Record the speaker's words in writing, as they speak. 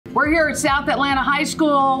We're here at South Atlanta High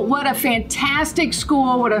School. What a fantastic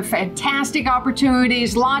school, what a fantastic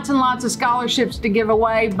opportunities, lots and lots of scholarships to give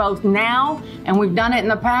away both now, and we've done it in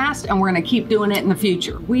the past, and we're gonna keep doing it in the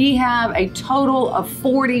future. We have a total of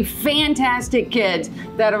 40 fantastic kids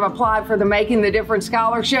that have applied for the Making the Difference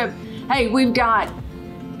Scholarship. Hey, we've got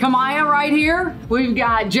Kamaya right here, we've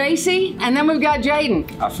got JC, and then we've got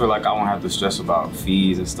Jaden. I feel like I won't have to stress about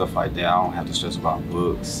fees and stuff like that. I don't have to stress about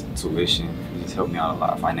books, tuition. It's helped me out a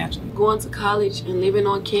lot financially. Going to college and living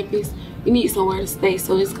on campus, you need somewhere to stay,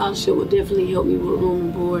 so this scholarship will definitely help me with room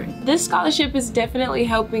and board. This scholarship is definitely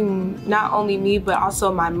helping not only me, but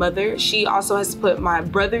also my mother. She also has to put my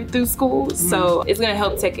brother through school, so it's gonna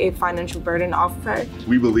help take a financial burden off of her.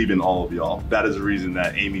 We believe in all of y'all. That is the reason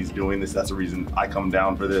that Amy's doing this. That's the reason I come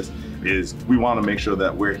down for this, is we wanna make sure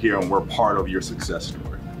that we're here and we're part of your success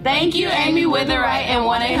story. Thank you, Amy Witherite and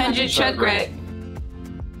 1-800-CHUCK-WRECK.